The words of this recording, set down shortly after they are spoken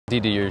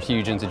Didi, you're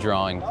huge into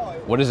drawing.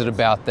 What is it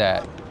about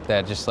that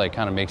just like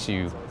kind of makes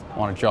you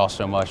want to draw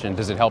so much, and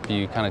does it help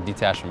you kind of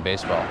detach from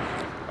baseball?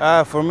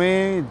 For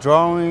me,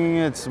 drawing,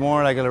 it's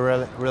more like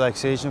a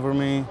relaxation for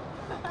me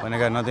when I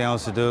got nothing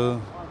else to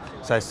do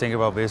besides thinking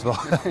about baseball.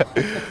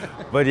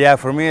 But yeah,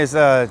 for me, it's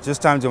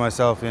just time to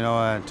myself, you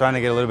know, trying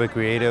to get a little bit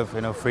creative, you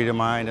know, free the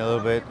mind a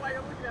little bit,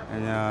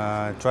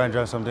 and try and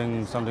draw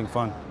something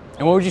fun.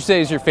 And what would you say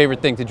is your favorite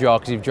thing to draw?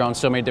 Because you've drawn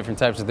so many different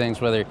types of things,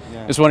 whether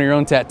it's one of your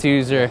own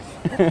tattoos or...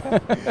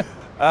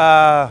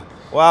 Well,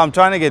 I'm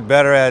trying to get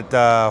better at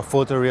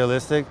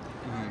photorealistic,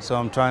 so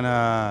I'm trying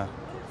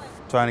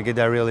to get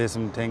that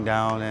realism thing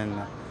down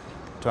and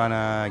trying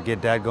to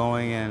get that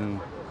going, and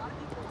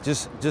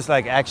just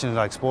like action,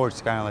 like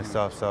sports kind of like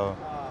stuff, so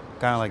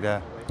kind of like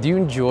that. Do you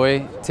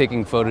enjoy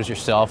taking photos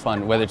yourself,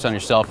 on whether it's on your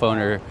cell phone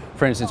or,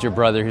 for instance, your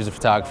brother who's a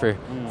photographer,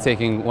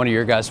 taking one of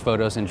your guys'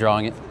 photos and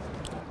drawing it?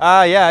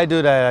 Yeah, I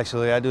do that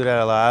actually. I do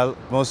that a lot.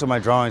 Most of my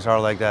drawings are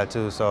like that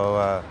too,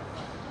 so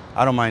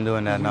I don't mind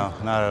doing that, no,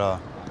 not at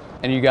all.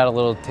 And you got a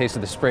little taste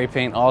of the spray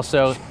paint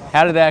also.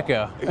 How did that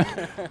go?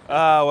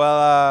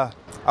 Well,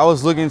 I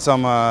was looking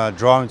some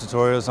drawing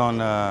tutorials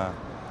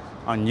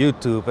on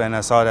YouTube, and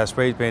I saw that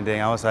spray painting.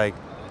 I was like,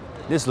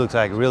 this looks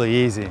like really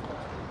easy.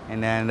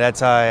 And then that's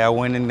how I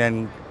went in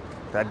and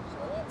I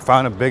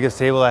found the biggest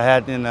table I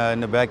had in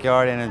the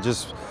backyard, and it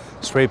just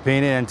spray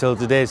painted until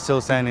today it's still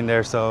standing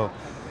there. So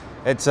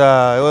it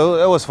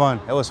was fun.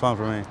 It was fun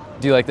for me.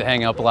 Do you like to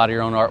hang up a lot of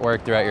your own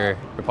artwork throughout your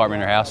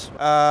apartment or house?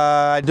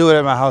 I do it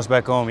at my house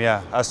back home,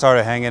 yeah. I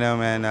started hanging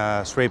them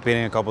and spray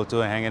painting a couple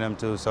too and hanging them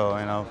too. So,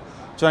 you know,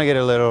 trying to get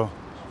a little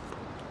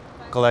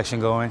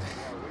collection going.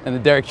 And the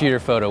Derek Jeter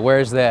photo,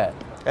 where's that?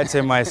 That's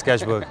in my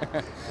sketchbook.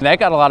 That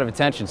got a lot of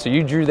attention, so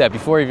you drew that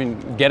before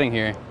even getting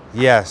here.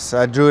 Yes,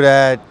 I drew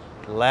that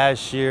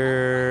last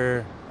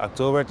year,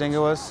 October I think it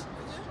was.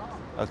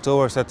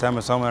 October,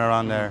 September, somewhere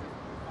around there.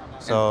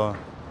 So,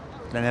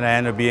 and then I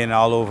ended up being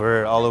all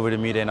over the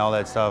media and all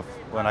that stuff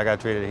when I got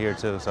traded here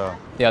too. So.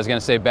 Yeah, I was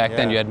gonna say back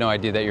then you had no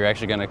idea that you were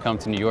actually gonna come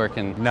to New York,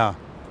 and no.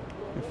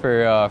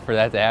 For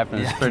that to happen,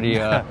 it's pretty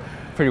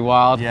pretty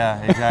wild.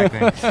 Yeah, exactly.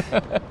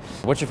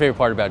 What's your favorite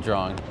part about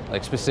drawing,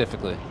 like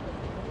specifically?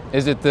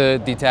 Is it the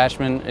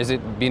detachment? Is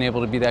it being able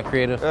to be that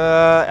creative?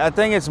 I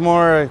think it's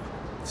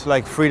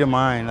like free the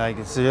mind. Like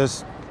it's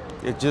just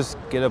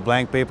get a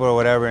blank paper or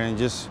whatever and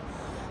just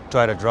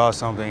try to draw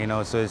something, you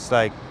know. So it's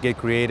like get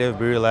creative,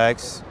 be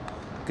relaxed.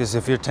 Because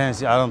if you're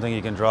tense, I don't think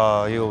you can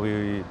draw. You'll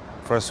be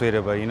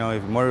frustrated. But you know,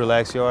 if the more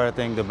relaxed you are, I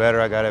think the better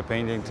I got at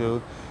painting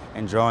too,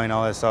 and drawing,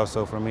 all that stuff.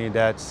 So for me,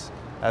 that's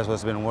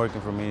what's been working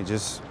for me.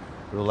 Just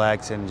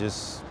relax and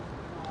just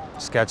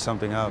sketch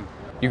something up.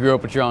 You grew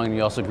up with drawing.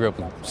 You also grew up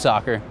with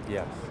soccer.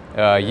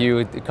 Yeah. You,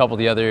 a couple of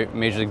the other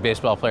Major League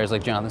Baseball players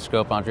like Jonathan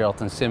Scope, Andre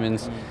Elton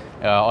Simmons.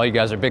 All you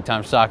guys are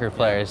big-time soccer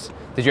players.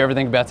 Did you ever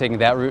think about taking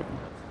that route?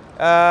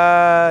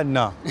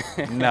 No,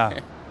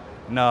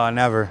 no,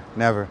 never,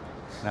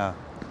 no.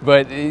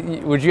 But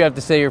would you have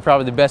to say you're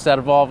probably the best out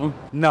of all of them?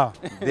 No,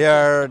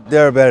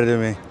 they're better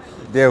than me.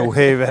 They're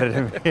way better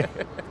than me.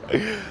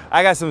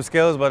 I got some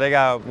skills, but they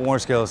got more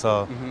skills,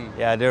 so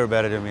yeah, they were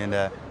better than me in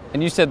that.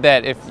 And you said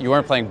that if you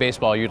weren't playing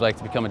baseball, you'd like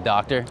to become a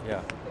doctor.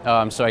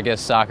 Yeah. So I guess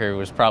soccer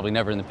was probably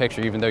never in the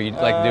picture, even though you'd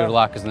like to do it a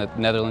lot because in the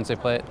Netherlands they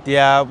play it.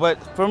 Yeah, but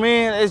for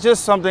me, it's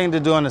just something to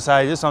do on the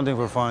side, just something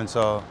for fun,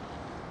 so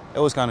it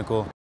was kind of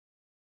cool.